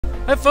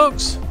Hi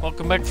folks,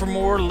 welcome back for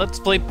more Let's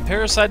Play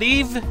Parasite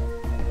Eve,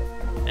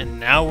 and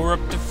now we're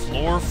up to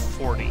floor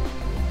 40.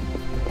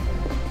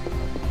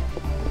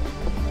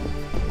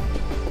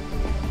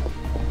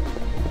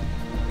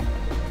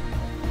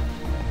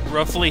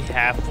 Roughly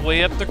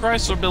halfway up the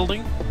Chrysler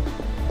building.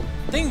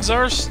 Things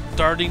are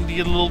starting to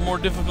get a little more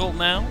difficult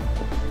now.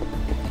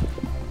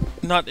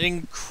 Not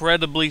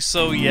incredibly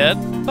so yet,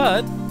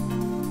 but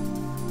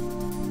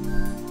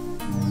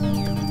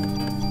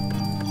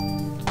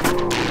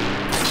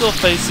still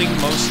facing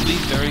mostly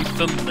very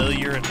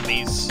familiar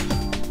enemies.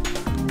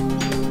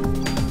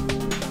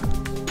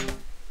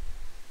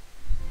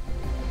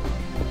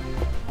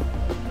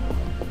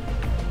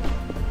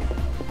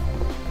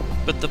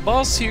 But the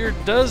boss here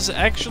does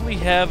actually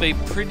have a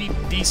pretty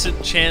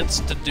decent chance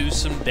to do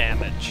some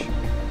damage.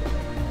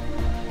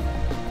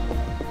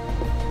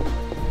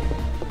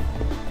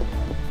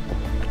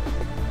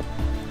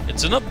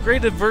 It's an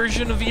upgraded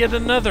version of yet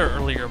another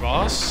earlier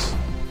boss.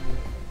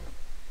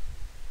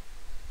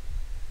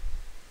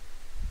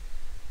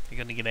 You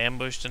gonna get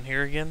ambushed in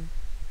here again?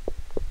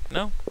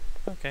 No?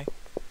 Okay.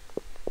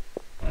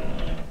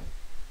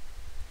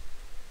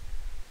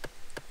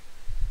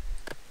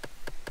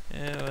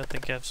 Yeah, I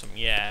think I have some,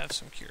 I have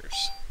some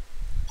cures.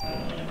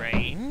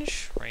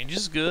 Range. Range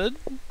is good.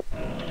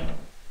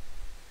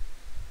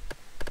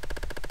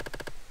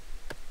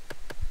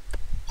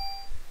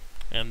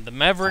 And the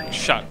Maverick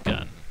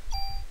shotgun.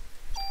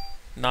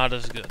 Not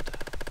as good.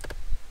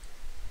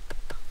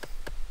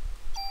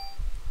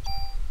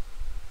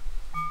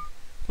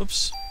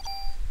 Oops.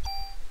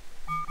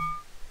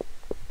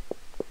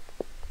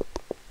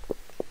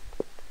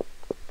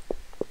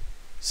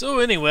 So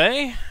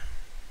anyway,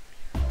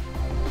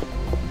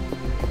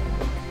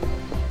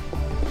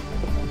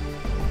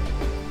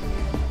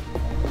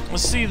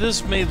 let's see,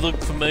 this may look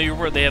familiar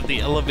where they have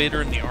the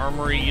elevator and the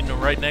armory, you know,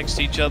 right next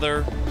to each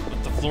other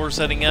with the floor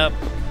setting up.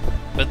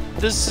 But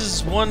this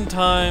is one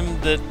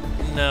time that,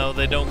 no,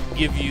 they don't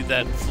give you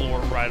that floor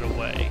right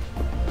away.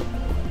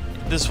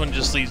 This one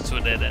just leads to a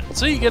dead end.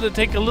 So you gotta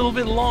take a little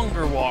bit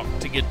longer walk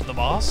to get to the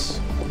boss.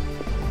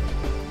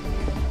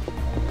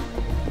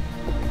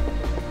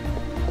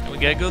 And we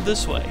gotta go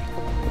this way.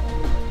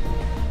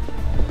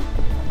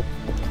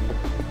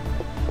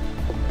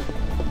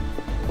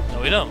 No,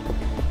 we don't.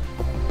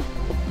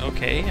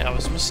 Okay, I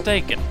was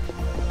mistaken.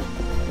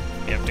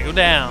 You have to go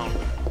down.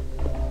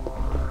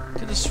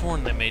 Could have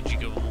sworn they made you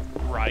go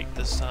right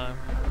this time.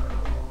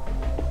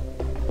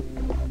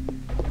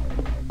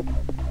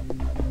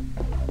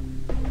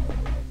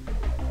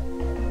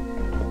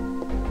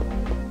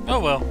 Oh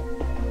well.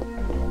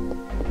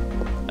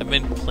 I've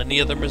made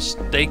plenty other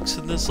mistakes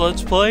in this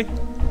Let's Play.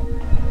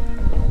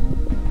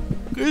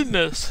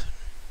 Goodness.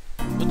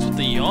 What's with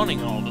the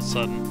yawning all of a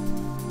sudden?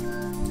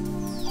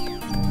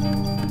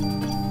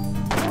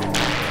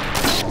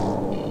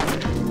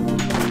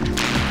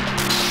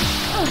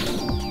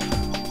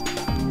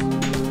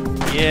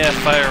 Yeah,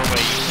 fire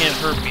away. You can't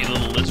hurt me,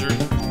 little lizard.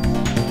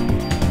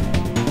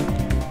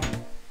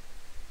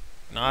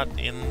 Not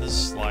in the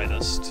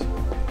slightest.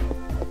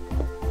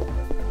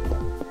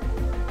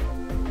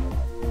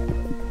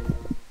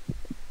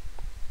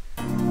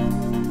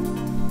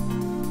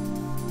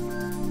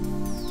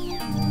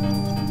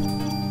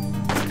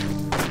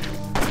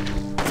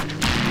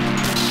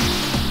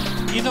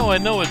 You know, I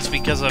know it's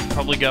because I've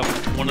probably got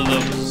one of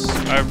those.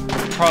 I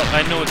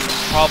know it's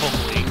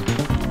probably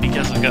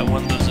because I've got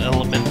one of those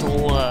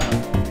elemental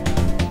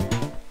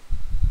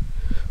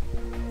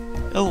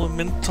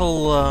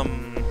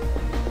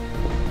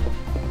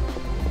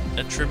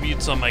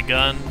attributes on my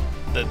gun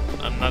that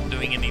I'm not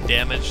doing any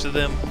damage to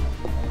them.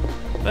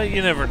 But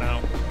you never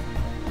know.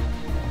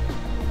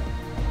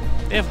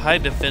 They have high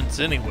defense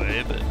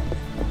anyway, but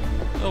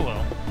oh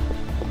well.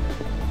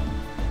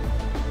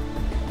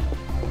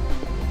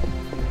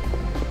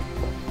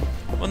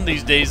 One of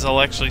these days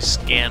I'll actually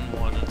scan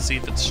one and see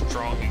if it's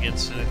strong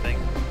against anything.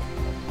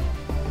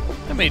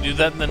 I may do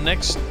that in the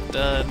next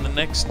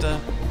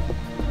time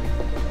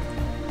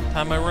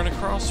I run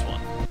across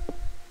one.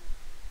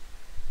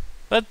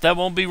 But that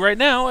won't be right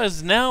now,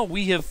 as now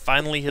we have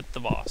finally hit the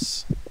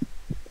boss.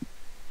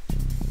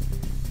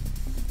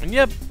 And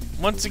yep,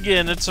 once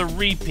again it's a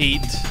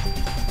repeat.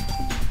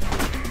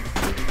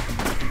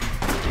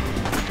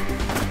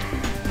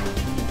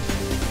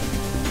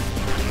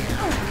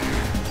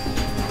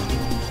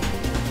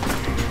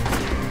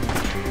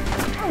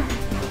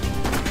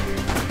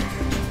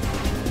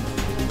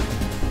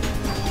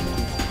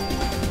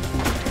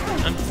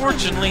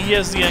 Unfortunately, he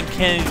has the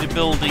uncanny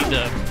ability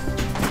to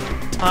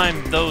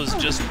time those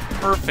just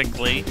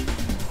perfectly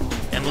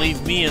and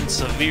leave me in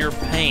severe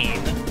pain.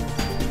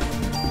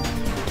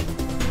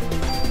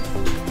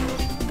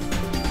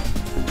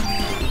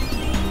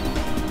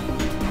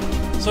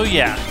 So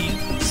yeah, he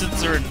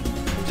sits there and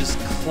just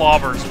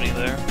clobbers me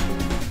there.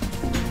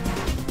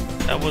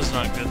 That was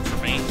not good for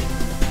me.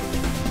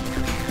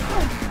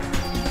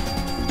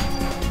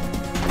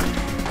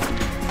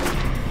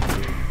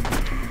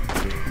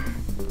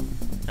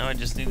 Now I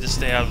just need to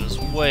stay out of his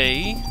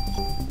way.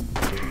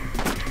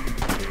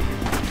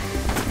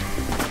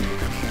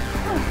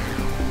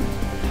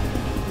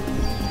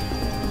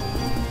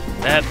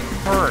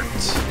 hurt.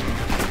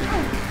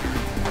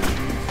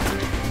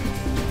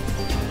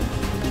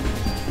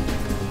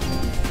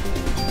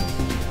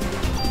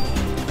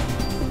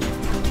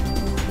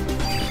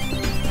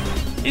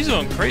 He's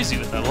going crazy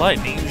with that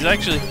lightning. He's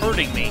actually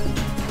hurting me.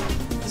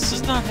 This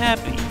is not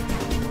happy.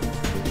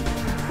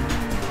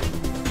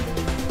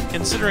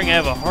 Considering I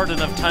have a hard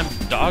enough time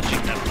dodging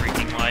that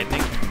freaking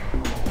lightning.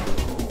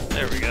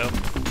 There we go.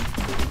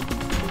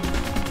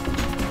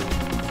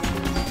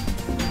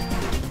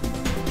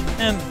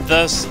 And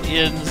thus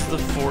ends the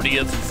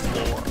 40th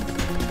floor.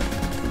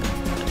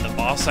 And the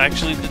boss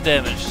actually did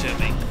damage to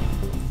me.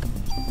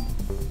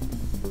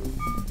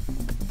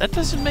 That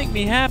doesn't make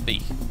me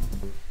happy.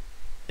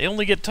 They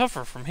only get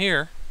tougher from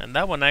here, and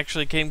that one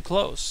actually came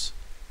close.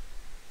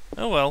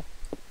 Oh well.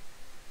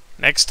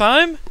 Next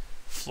time,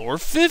 floor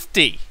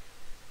 50,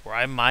 where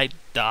I might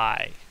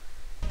die.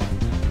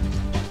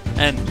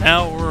 And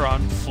now we're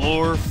on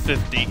floor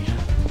 50.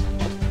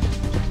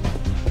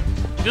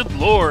 Good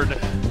lord.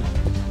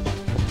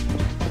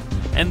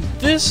 And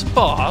this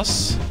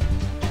boss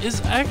is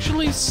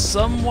actually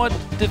somewhat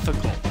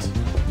difficult,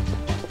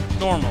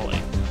 normally.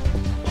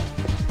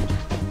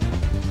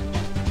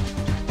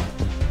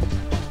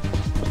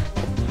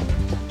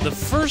 The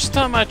first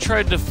time I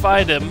tried to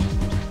fight him,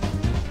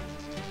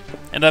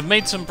 and I've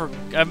made some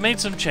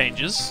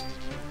changes.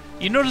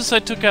 You notice I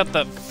took out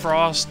that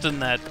frost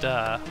and that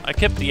I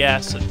kept the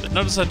acid, but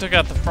notice I took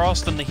out the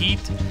frost and the heat.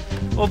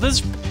 Well,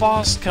 this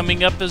boss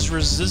coming up is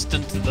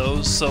resistant to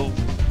those, so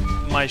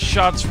my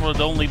shots would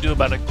only do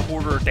about a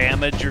quarter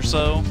damage or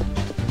so.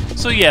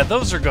 So yeah,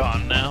 those are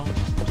gone now.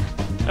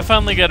 I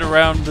finally got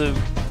around to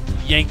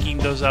yanking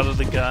those out of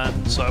the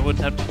gun, so I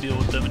wouldn't have to deal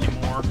with them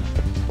anymore.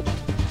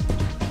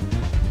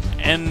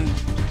 And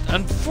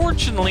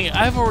unfortunately,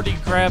 I've already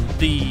grabbed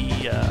the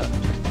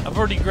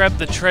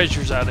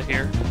treasures out of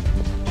here.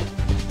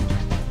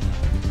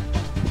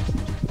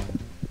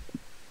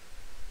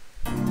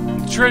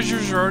 The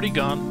treasures are already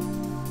gone.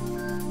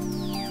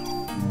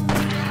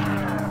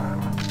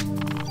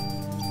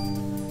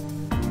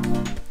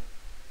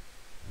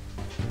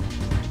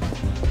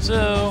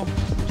 So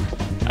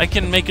I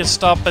can make a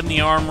stop in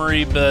the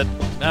armory, but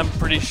I'm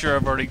pretty sure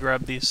I've already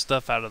grabbed these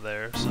stuff out of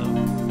there,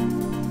 so.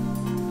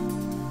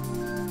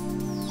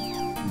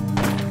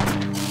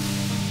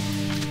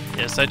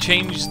 Yes, I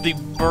changed the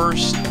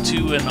burst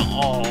to an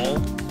all,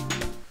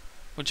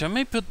 which I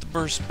may put the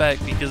burst back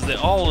because the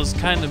all is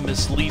kind of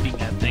misleading,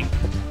 I think.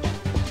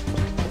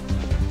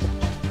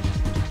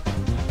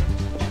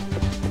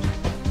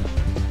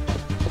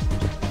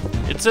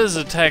 It says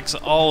attacks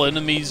all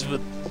enemies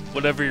with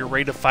whatever your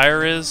rate of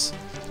fire is.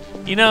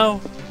 You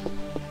know,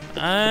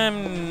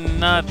 I'm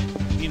not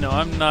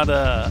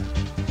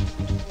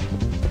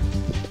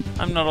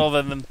all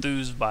that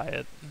enthused by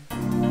it.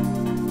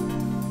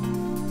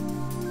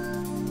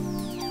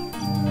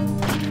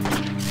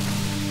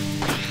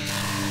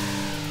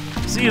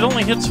 See, it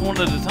only hits one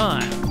at a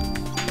time.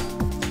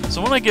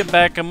 So when I get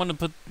back, I'm going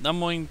to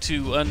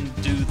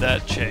undo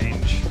that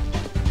change.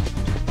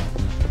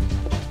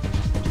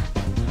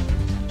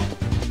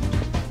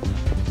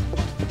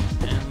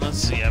 And let's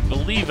see, I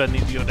believe I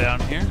need to go down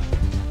here.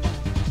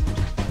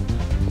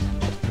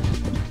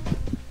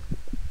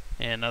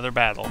 And another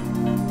battle.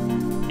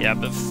 Yeah,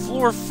 but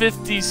floor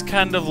 50's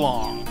kind of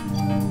long.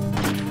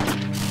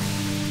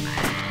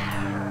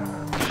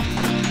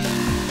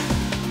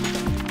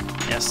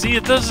 See,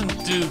 it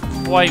doesn't do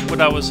quite what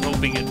I was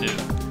hoping it'd do.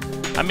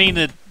 I mean,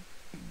 it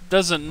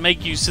doesn't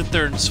make you sit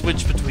there and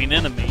switch between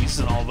enemies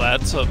and all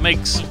that, so it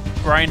makes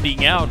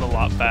grinding out a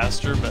lot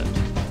faster, but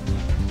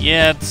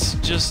yeah, it's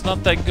just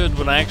not that good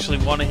when I actually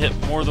want to hit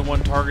more than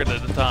one target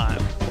at a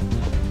time.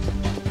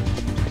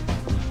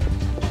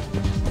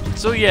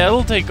 So yeah,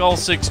 it'll take all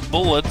 6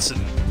 bullets,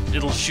 and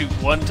it'll shoot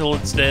one till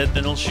it's dead, then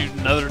it'll shoot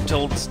another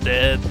till it's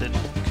dead, and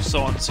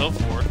so on and so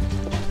forth.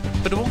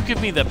 But it won't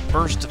give me that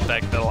burst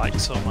effect I like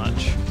so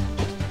much.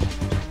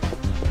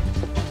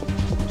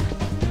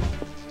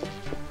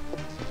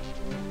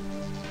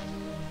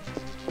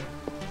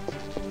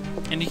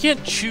 And you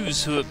can't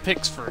choose who it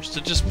picks first,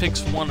 it just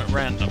picks one at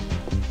random.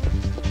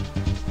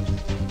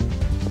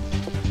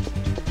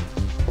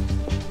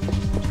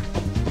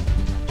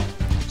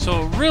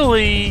 So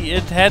really,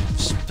 it had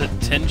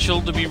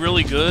potential to be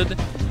really good.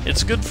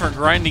 It's good for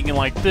grinding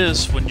like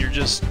this when you're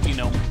just, you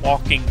know,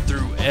 walking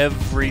through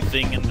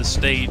everything in the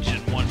stage in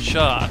one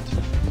shot.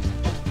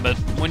 But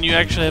when you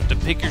actually have to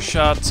pick your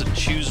shots and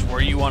choose where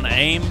you want to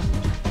aim,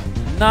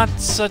 not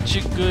such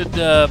a good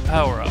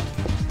power-up.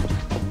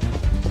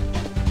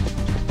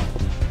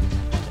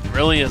 It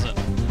really isn't.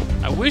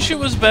 I wish it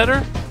was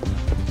better,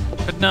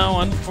 but no,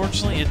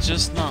 unfortunately, it's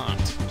just not.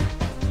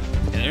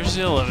 Okay, there's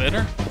the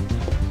elevator.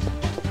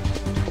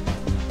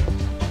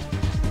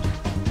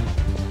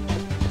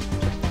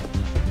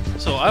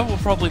 So I will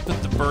probably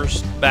put the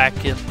burst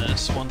back in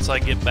this once I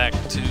get back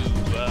to,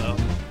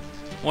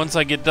 once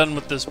I get done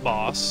with this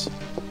boss.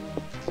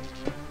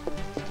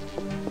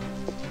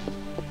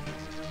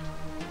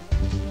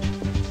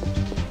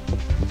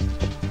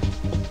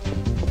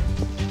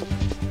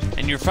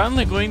 And you're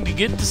finally going to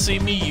get to see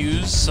me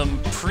use some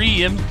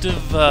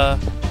preemptive, a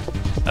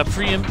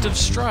preemptive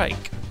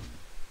strike.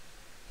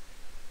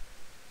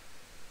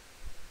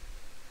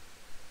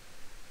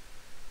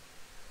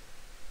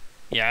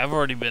 Yeah, I've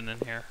already been in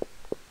here.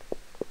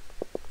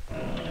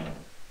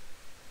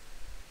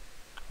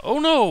 Oh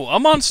no, a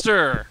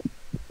monster!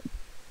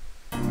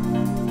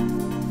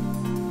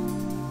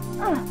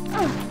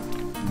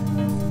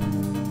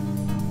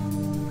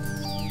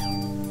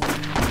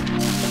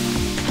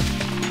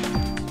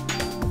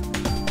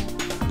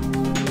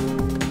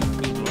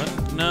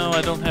 What? No,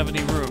 I don't have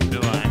any room, do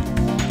I?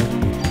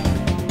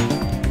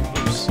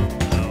 Oops.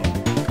 No.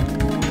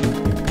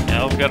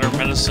 Yeah, I've got our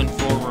medicine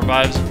for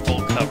revives and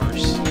full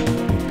covers.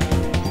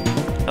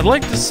 I'd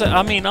like to say,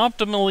 I mean,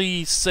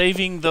 optimally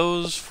saving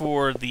those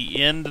for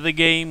the end of the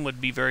game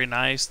would be very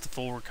nice, the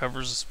full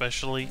recovers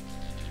especially.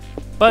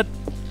 But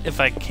if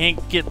I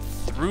can't get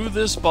through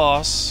this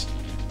boss,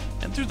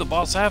 and through the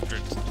boss after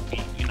it,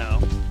 you know,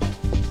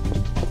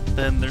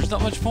 then there's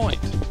not much point.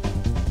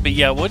 But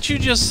yeah, what you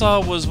just saw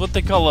was what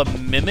they call a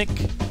mimic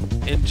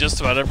in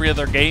just about every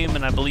other game,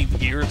 and I believe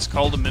here it's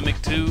called a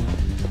mimic too.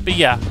 But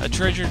yeah, a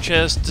treasure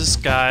chest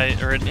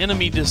disguised, or an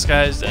enemy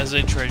disguised as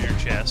a treasure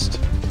chest.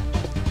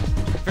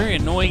 Very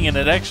annoying, and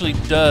it actually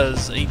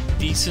does a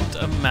decent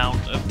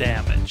amount of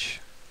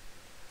damage.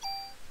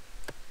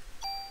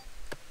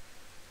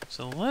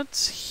 So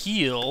let's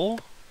heal.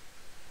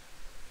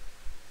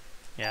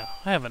 Yeah,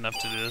 I have enough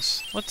to do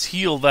this. Let's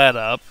heal that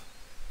up.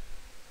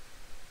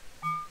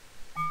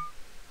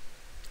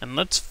 And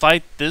let's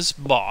fight this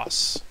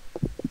boss.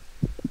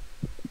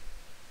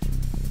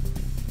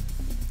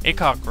 A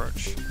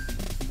cockroach.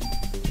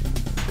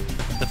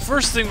 The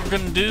first thing we're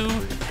gonna do,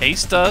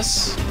 haste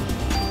us,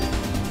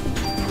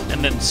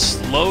 and then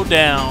slow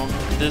down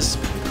this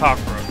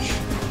cockroach.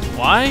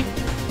 Why?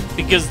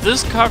 Because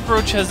this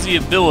cockroach has the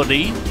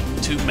ability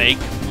to make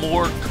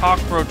more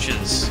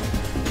cockroaches.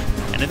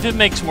 And if it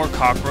makes more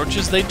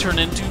cockroaches, they turn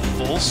into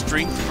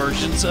full-strength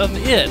versions of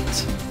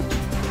it.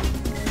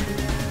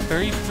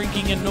 Very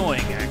freaking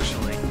annoying,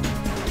 actually.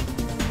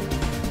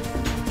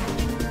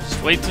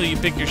 Just wait till you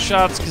pick your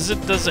shots, because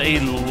it does a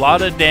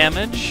lot of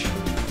damage.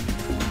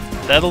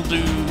 That'll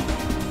do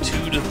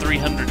 200 to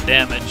 300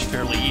 damage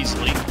fairly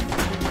easily.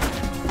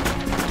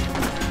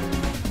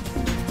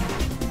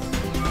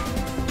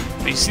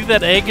 But you see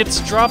that egg it's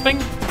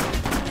dropping?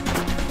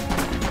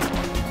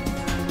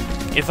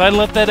 If I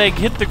let that egg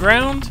hit the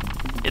ground,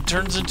 it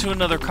turns into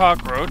another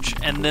cockroach,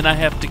 and then I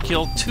have to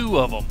kill 2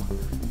 of them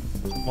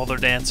while they're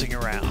dancing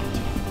around.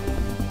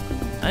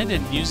 I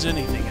didn't use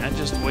anything, I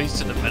just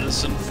wasted a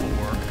medicine 4.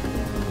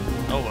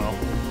 Oh well.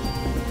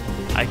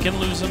 I can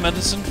lose a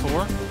medicine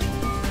 4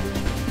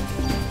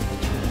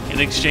 in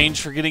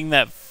exchange for getting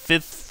that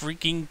 5th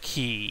freaking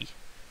key.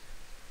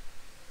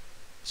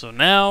 So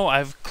now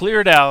I've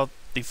cleared out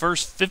the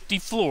first 50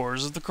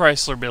 floors of the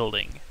Chrysler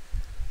Building.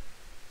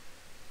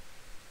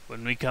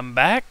 When we come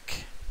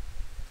back,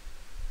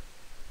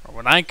 or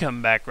when I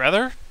come back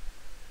rather,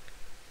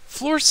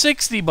 floor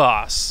 60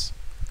 boss.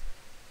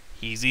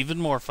 He's even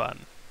more fun.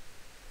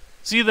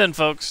 See you then,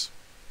 folks.